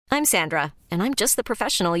I'm Sandra, and I'm just the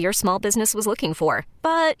professional your small business was looking for.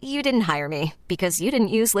 But you didn't hire me because you didn't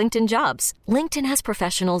use LinkedIn Jobs. LinkedIn has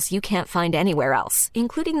professionals you can't find anywhere else,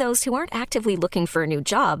 including those who aren't actively looking for a new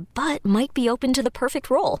job, but might be open to the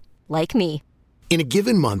perfect role, like me. In a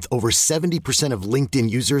given month, over 70% of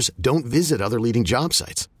LinkedIn users don't visit other leading job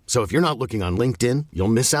sites. So if you're not looking on LinkedIn, you'll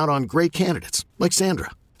miss out on great candidates like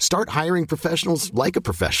Sandra. Start hiring professionals like a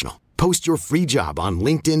professional. Post your free job on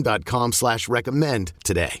linkedin.com/recommend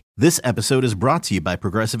today. This episode is brought to you by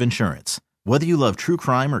Progressive Insurance. Whether you love true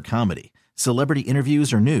crime or comedy, celebrity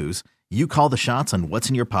interviews or news, you call the shots on what's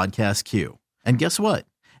in your podcast queue. And guess what?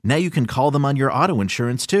 Now you can call them on your auto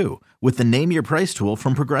insurance too with the Name Your Price tool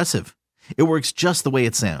from Progressive. It works just the way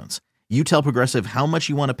it sounds. You tell Progressive how much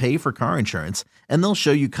you want to pay for car insurance, and they'll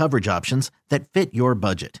show you coverage options that fit your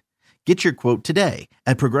budget. Get your quote today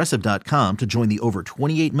at Progressive.com to join the over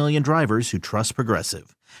 28 million drivers who trust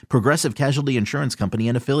Progressive. Progressive Casualty Insurance Company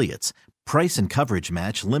and Affiliates. Price and coverage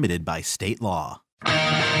match limited by state law.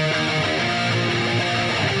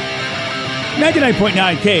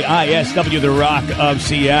 99.9 KISW, The Rock of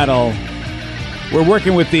Seattle. We're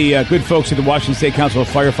working with the good folks at the Washington State Council of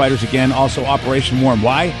Firefighters again, also Operation Warm.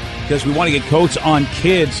 Why? Because we want to get coats on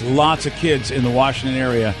kids, lots of kids in the Washington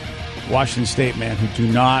area. Washington State, man, who do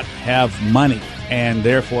not have money and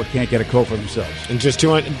therefore can't get a coat for themselves. And just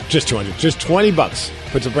 $20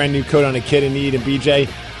 puts a brand new coat on a kid in need. And BJ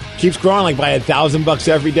keeps growing like by $1,000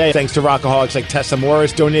 every day. Thanks to Rockaholics like Tessa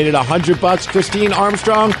Morris, donated $100. Christine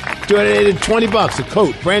Armstrong donated $20, a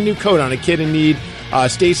coat, brand new coat on a kid in need.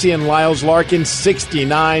 Stacy and Lyles Larkin,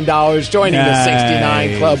 $69, joining the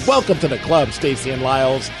 69 Club. Welcome to the club, Stacy and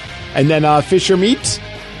Lyles. And then Fisher Meats,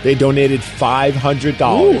 they donated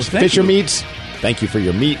 $500. Ooh, Fisher Meats, thank you for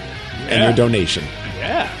your meat and your donation.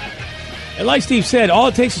 Yeah. And like Steve said, all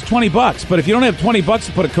it takes is $20. But if you don't have $20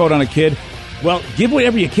 to put a coat on a kid, well, give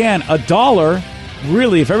whatever you can. $1,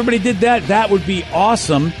 really, if everybody did that, that would be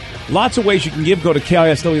awesome. Lots of ways you can give. Go to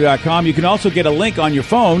KISW.com. You can also get a link on your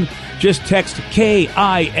phone. Just text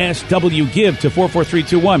KISW Give to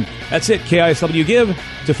 44321. That's it, KISW Give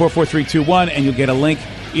to 44321, and you'll get a link.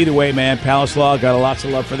 Either way, man, Palace Law, got lots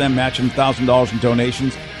of love for them, matching $1,000 in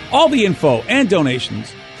donations. All the info and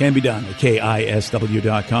donations can be done at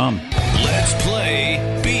KISW.com. Let's play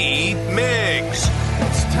B Migs.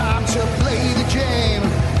 It's time to play the game.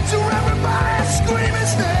 So everybody scream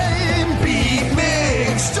his name. B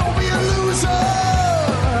Migs, don't be a loser.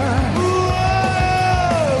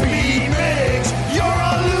 Whoa. B Migs, you're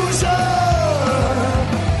a loser.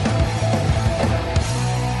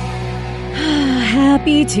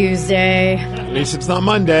 Happy Tuesday. At least it's not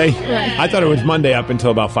Monday. I thought it was Monday up until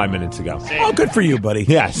about 5 minutes ago. Oh, good for you, buddy.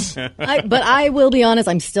 Yes. But I will be honest,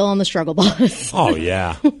 I'm still on the struggle bus. Oh,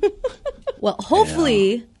 yeah. Well,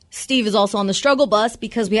 hopefully Steve is also on the struggle bus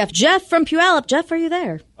because we have Jeff from Puyallup. Jeff, are you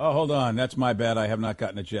there? Oh, hold on. That's my bad. I have not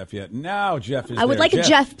gotten a Jeff yet. Now Jeff is I would there. like a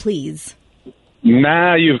Jeff, please.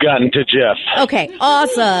 Now you've gotten to Jeff. Okay,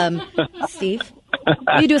 awesome. Steve,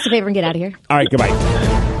 will you do us a favor and get out of here? All right, goodbye.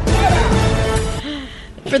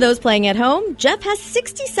 For those playing at home, Jeff has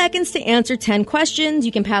 60 seconds to answer 10 questions.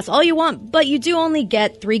 You can pass all you want, but you do only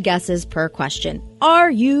get 3 guesses per question. Are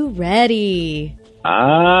you ready?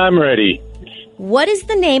 I'm ready. What is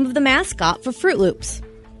the name of the mascot for Fruit Loops?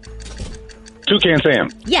 Toucan Sam.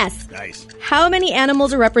 Yes. Nice. How many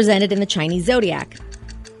animals are represented in the Chinese zodiac?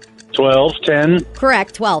 12, 10.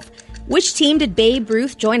 Correct, 12. Which team did Babe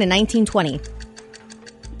Ruth join in 1920?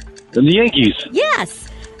 The Yankees. Yes.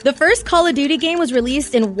 The first Call of Duty game was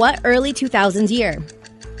released in what early 2000s year?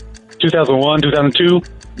 2001, 2002.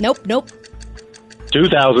 Nope.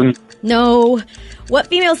 2000. No. What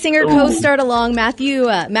female singer co-starred along Matthew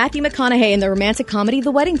McConaughey in the romantic comedy The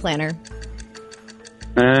Wedding Planner?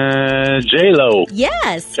 J-Lo.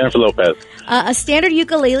 Yes. Jennifer Lopez. A standard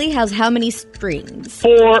ukulele has how many strings?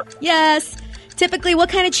 4. Yes. Typically, what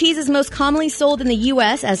kind of cheese is most commonly sold in the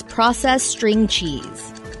U.S. as processed string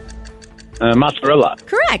cheese? Mozzarella.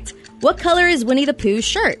 Correct. What color is Winnie the Pooh's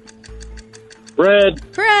shirt? Red.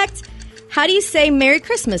 Correct. How do you say Merry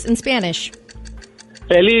Christmas in Spanish?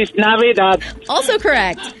 Feliz Navidad. Also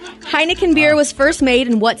correct. Heineken beer was first made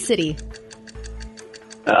in what city?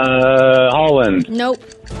 Holland. Nope.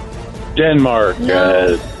 Denmark.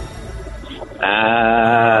 No.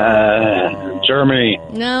 Germany.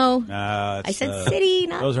 No. I said city,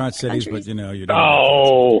 not those aren't cities, countries. but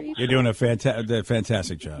you're doing a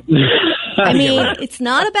fantastic job. I mean, it's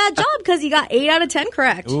not a bad job because you got 8 out of 10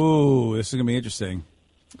 correct. Ooh, this is going to be interesting.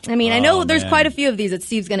 I mean, I know there's quite a few of these that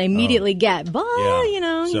Steve's going to immediately get, but, you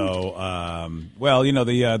know. So,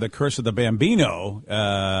 the Curse of the Bambino,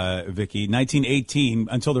 Vicky, 1918,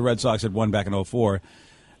 until the Red Sox had won back in 2004,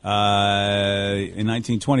 In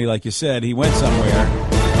 1920, like you said, he went somewhere,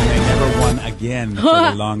 and they never won again for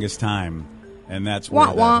the longest time. And that's where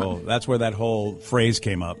that whole phrase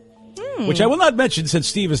came up, which I will not mention since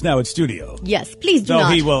Steve is now in studio. Yes, please do No,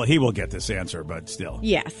 not. he will get this answer, but still.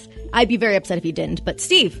 Yes. I'd be very upset if he didn't. But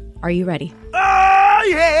Steve, are you ready? Ah,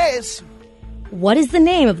 yes. What is the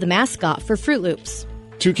name of the mascot for Fruit Loops?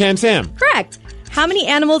 Toucan Sam. Correct. How many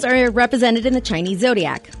animals are represented in the Chinese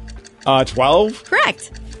zodiac? 12.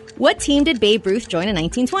 Correct. What team did Babe Ruth join in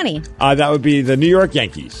 1920? That would be the New York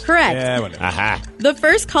Yankees. Correct. Yeah, whatever. Aha. The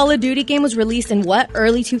first Call of Duty game was released in what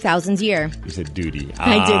early 2000s year? You said duty.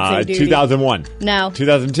 I did say duty. 2001. No.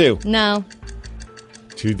 2002. No.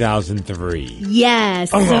 2003.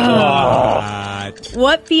 Yes.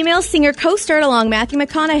 What female singer co-starred along Matthew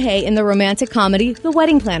McConaughey in the romantic comedy The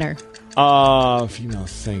Wedding Planner? Female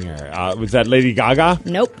singer. Was that Lady Gaga?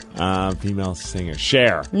 Nope. Female singer.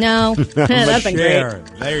 Cher. No. That's been There.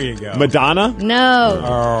 great. There you go. Madonna?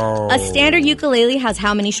 No. A standard ukulele has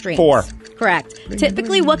how many strings? 4. Correct.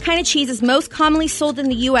 Typically, what kind of cheese is most commonly sold in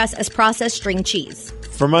the U.S. as processed string cheese?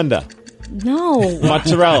 Fermunda. No.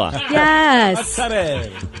 Mozzarella. Yes.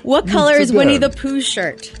 What color is good. Winnie the Pooh's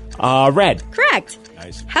shirt? Red. Correct.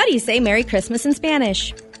 Nice. How do you say Merry Christmas in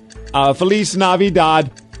Spanish? Feliz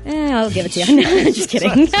Navidad. I'll give it to you. No, just kidding.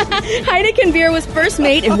 Heineken beer was first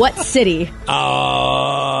made in what city?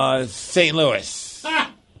 St. Louis.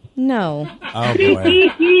 No. Oh, boy.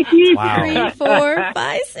 Wow. 3, 4,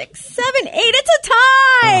 5, 6, 7, 8. It's a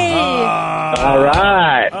tie. All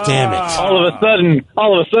right. Damn it.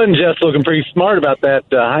 All of a sudden, Jeff's looking pretty smart about that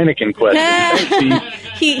Heineken question. Thanks, Steve.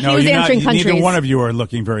 He No, was you're answering not, countries. neither one of you are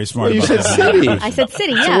looking very smart You about said that. city. I said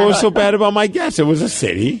city, So yeah. what was so bad about my guess? It was a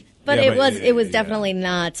city. But Yeah, it was definitely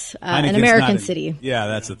not an Heineken's American not a- city. Yeah,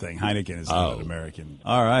 that's the thing. Heineken is not an American.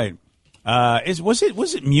 All right. Was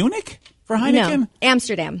it Munich for Heineken? No,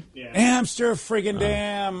 Amsterdam.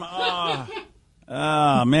 Amsterdam.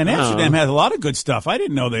 Oh, man, Amsterdam has a lot of good stuff. I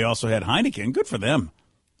didn't know they also had Heineken. Good for them.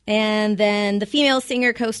 And then the female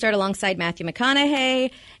singer co-starred alongside Matthew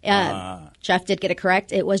McConaughey. Jeff did get it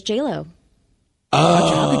correct. It was J-Lo.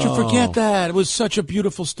 How could you forget that? It was such a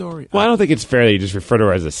beautiful story. Well, I don't think it's fair that you just refer to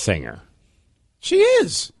her as a singer. She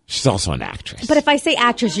is. She's also an actress. But if I say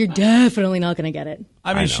actress, you're definitely not going to get it.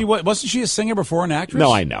 I mean, wasn't she a singer before an actress?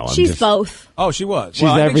 No, I know. She's both. Oh, she was. She's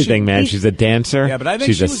Well, I think everything, man. She's a dancer. Yeah, but I think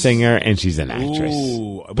she's she a was- singer and she's an actress.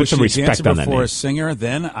 Ooh, Put was some she a respect dancer on that before name. a singer.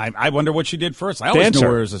 Then I wonder what she did first. I always Dancer.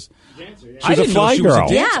 knew her as a. She's a fly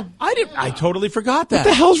girl. Yeah. I totally forgot that. What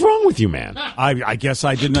the hell's wrong with you, man? I guess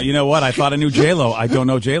I didn't know. You know what? I thought I knew J-Lo. I don't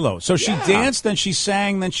know J-Lo. So she danced, then she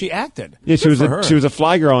sang, then she acted. Yeah, she Good was for her. she was a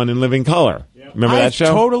fly girl in Living Color. Remember that show?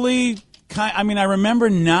 Totally. I mean, I remember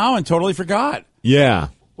now and totally forgot. Yeah.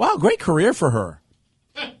 Wow, great career for her.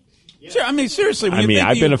 I mean, seriously. when I you mean, think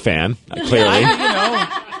I've been a fan, clearly.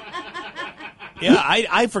 Yeah,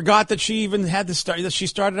 I forgot that she even had to start. That she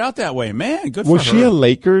started out that way. Man, good Was for her. she a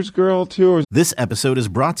Lakers girl, too? Or This episode is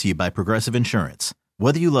brought to you by Progressive Insurance.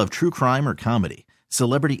 Whether you love true crime or comedy,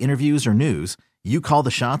 celebrity interviews or news, you call the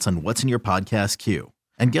shots on what's in your podcast queue.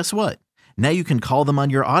 And guess what? Now you can call them on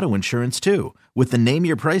your auto insurance too with the Name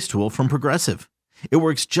Your Price tool from Progressive. It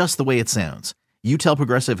works just the way it sounds. You tell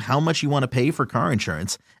Progressive how much you want to pay for car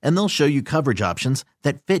insurance, and they'll show you coverage options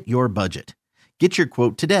that fit your budget. Get your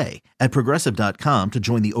quote today at Progressive.com to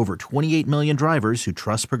join the over 28 million drivers who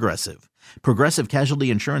trust Progressive. Progressive Casualty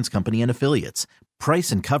Insurance Company and Affiliates.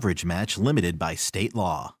 Price and coverage match limited by state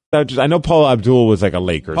law. I know Paula Abdul was like a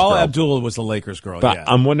Lakers Paula girl. Abdul was the Lakers girl. But yeah.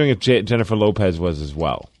 I'm wondering if Jennifer Lopez was as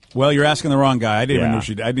well. Well, you're asking the wrong guy. I didn't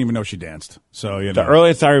Yeah. even know she danced. So you know. The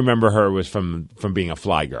earliest I remember her was from being a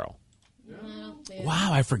fly girl.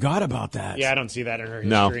 Wow, I forgot about that. Yeah, I don't see that in her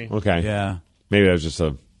No? history. Okay. Yeah. Maybe that was just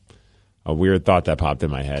a weird thought that popped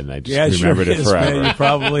in my head, and I just Yeah, it remembered sure it is, forever. man. You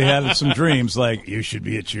probably had some dreams like, you should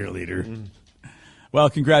be a cheerleader. Well,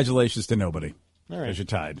 congratulations to nobody. All right. Because you're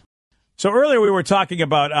tied. So earlier we were talking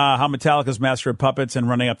about how Metallica's Master of Puppets and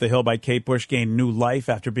Running Up the Hill by Kate Bush gained new life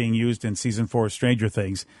after being used in Season 4 of Stranger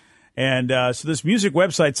Things. And so this music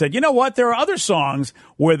website said, you know what? There are other songs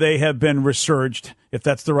where they have been resurged, if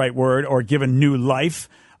that's the right word, or given new life,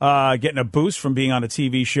 getting a boost from being on a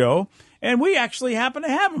TV show. And we actually happen to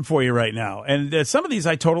have them for you right now. And some of these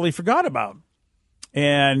I totally forgot about.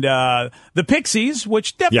 And the Pixies,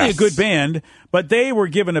 which definitely Yes. a good band, but they were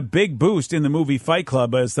given a big boost in the movie Fight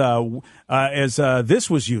Club as this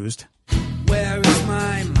was used. Where is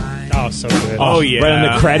my mind? Oh, so good. Oh, yeah. Right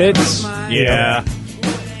on the credits. Yeah.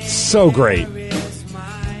 So great.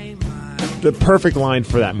 The perfect line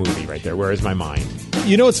for that movie right there. Where is my mind?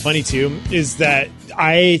 You know what's funny, too, is that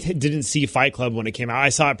I didn't see Fight Club when it came out. I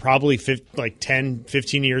saw it probably 10,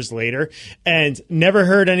 15 years later and never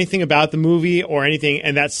heard anything about the movie or anything.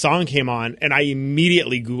 And that song came on and I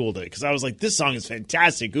immediately Googled it because I was like, this song is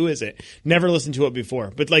fantastic. Who is it? Never listened to it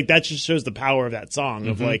before. But like that just shows the power of that song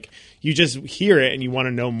of like you just hear it and you want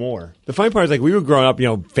to know more. The funny part is like we were growing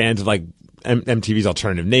up, fans of like MTV's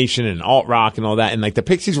Alternative Nation and alt rock and all that. And like the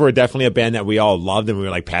Pixies were definitely a band that we all loved and we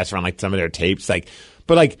would like pass around like some of their tapes.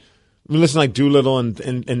 But we listened to like Doolittle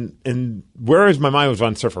and Where Is My Mind was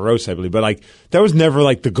on Surfer Rosa, I believe. But like that was never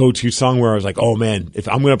like the go-to song where I was like, oh man, if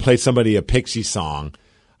I'm going to play somebody a Pixie song,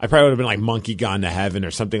 I probably would have been like Monkey Gone to Heaven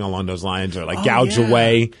or something along those lines or like Gouge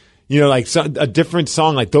Away. A different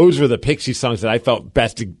song. Like those were the Pixie songs that I felt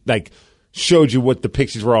best like showed you what the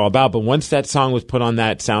Pixies were all about. But once that song was put on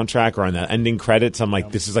that soundtrack or on the ending credits, I'm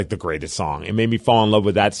like, this is like the greatest song. It made me fall in love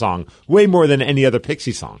with that song way more than any other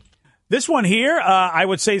Pixie song. This one here, I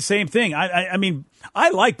would say the same thing. I mean, I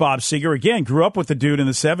like Bob Seger. Again, grew up with the dude in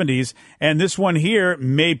the 70s. And this one here,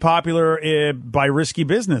 made popular by Risky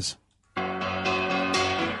Business.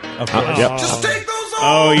 Of course. Just take those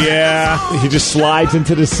Oh, yeah. He just slides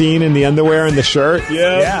into the scene in the underwear and the shirt.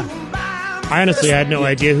 Yeah. I honestly had no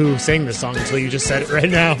idea who sang this song until you just said it right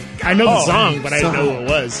now. I know the song, but I didn't know who it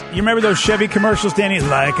was. You remember those Chevy commercials, Danny?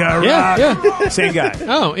 Like a rock. Yeah. Same guy.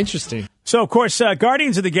 Oh, interesting. So, of course,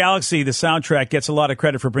 Guardians of the Galaxy, the soundtrack, gets a lot of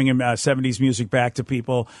credit for bringing 70s music back to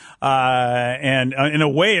people. And in a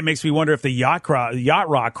way, it makes me wonder if the yacht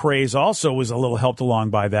rock craze also was a little helped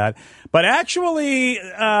along by that. But actually,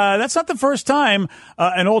 that's not the first time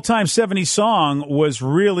an old-time 70s song was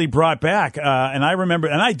really brought back. And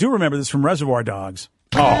I do remember this from Reservoir Dogs.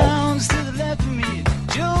 Oh.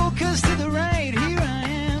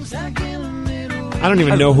 I don't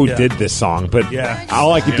even know who did this song, but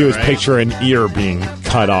all I could do is picture an ear being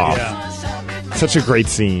cut off. Yeah. Such a great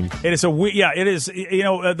scene. It is it is.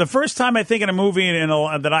 The first time I think in a movie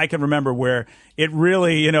that I can remember where it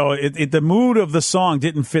really, the mood of the song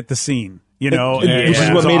didn't fit the scene. Which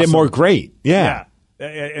is what made it more great. Yeah.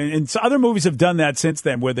 And so other movies have done that since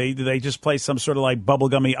then, where they just play some sort of like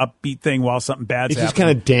bubblegummy upbeat thing while something bad's happening. It's just kind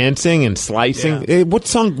of dancing and slicing. Yeah. Hey, what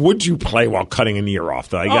song would you play while cutting an ear off?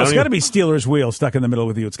 Though? It's got to be Steelers Wheel, Stuck in the Middle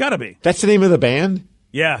with You. It's got to be. That's the name of the band?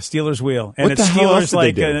 Yeah, Steelers Wheel. And what it's the hell else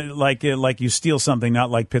Steelers like you steal something, not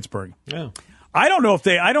like Pittsburgh. Yeah. I don't know.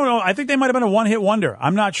 I think they might have been a one-hit wonder.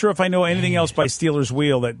 I'm not sure if I know anything else by Steelers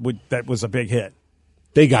Wheel that was a big hit.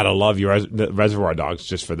 They got to love the Reservoir Dogs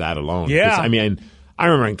just for that alone. Yeah. I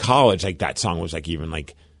remember in college, like that song was like even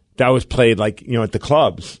like that was played like at the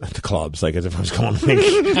clubs, like as if I was going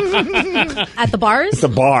at the bars. At the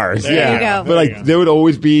bars, there you go. But like there would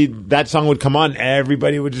always be that song would come on,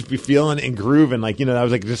 everybody would just be feeling and grooving, like that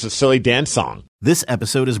was like just a silly dance song. This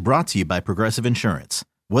episode is brought to you by Progressive Insurance.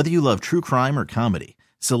 Whether you love true crime or comedy,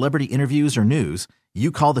 celebrity interviews or news,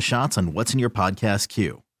 you call the shots on what's in your podcast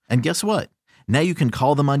queue. And guess what? Now you can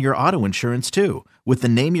call them on your auto insurance too with the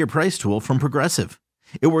Name Your Price tool from Progressive.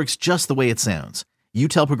 It works just the way it sounds. You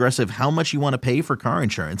tell Progressive how much you want to pay for car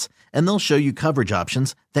insurance, and they'll show you coverage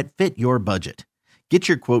options that fit your budget. Get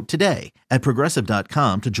your quote today at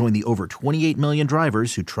Progressive.com to join the over 28 million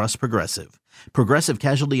drivers who trust Progressive. Progressive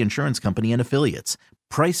Casualty Insurance Company and Affiliates.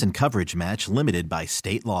 Price and coverage match limited by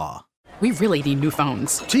state law. We really need new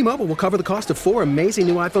phones. T-Mobile will cover the cost of 4 amazing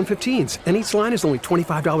new iPhone 15s, and each line is only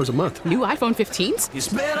 $25 a month. New iPhone 15s? It's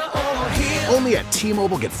better over here. Only at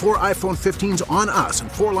T-Mobile, get 4 iPhone 15s on us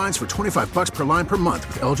and 4 lines for $25 per line per month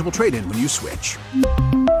with eligible trade-in when you switch.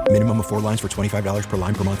 Minimum of 4 lines for $25 per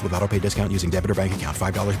line per month with autopay discount using debit or bank account.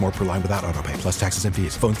 $5 more per line without autopay, plus taxes and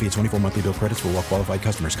fees. Phone fee at 24 monthly bill credits for well-qualified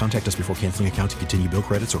customers. Contact us before canceling account to continue bill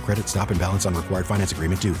credits or credit stop and balance on required finance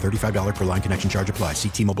agreement due. $35 per line connection charge applies. See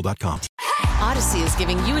T-Mobile.com. Odyssey is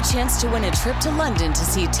giving you a chance to win a trip to London to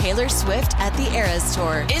see Taylor Swift at the Eras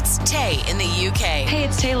Tour. It's Tay in the UK. Hey,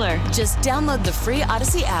 it's Taylor. Just download the free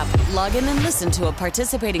Odyssey app, log in and listen to a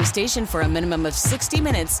participating station for a minimum of 60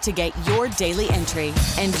 minutes to get your daily entry.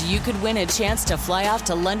 And you could win a chance to fly off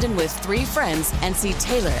to London with 3 friends and see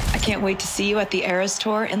Taylor. I can't wait to see you at the Eras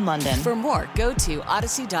Tour in London. For more, go to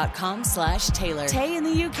odyssey.com/Taylor. Tay in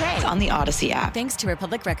the UK. It's on the Odyssey app. Thanks to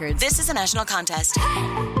Republic Records. This is a national contest.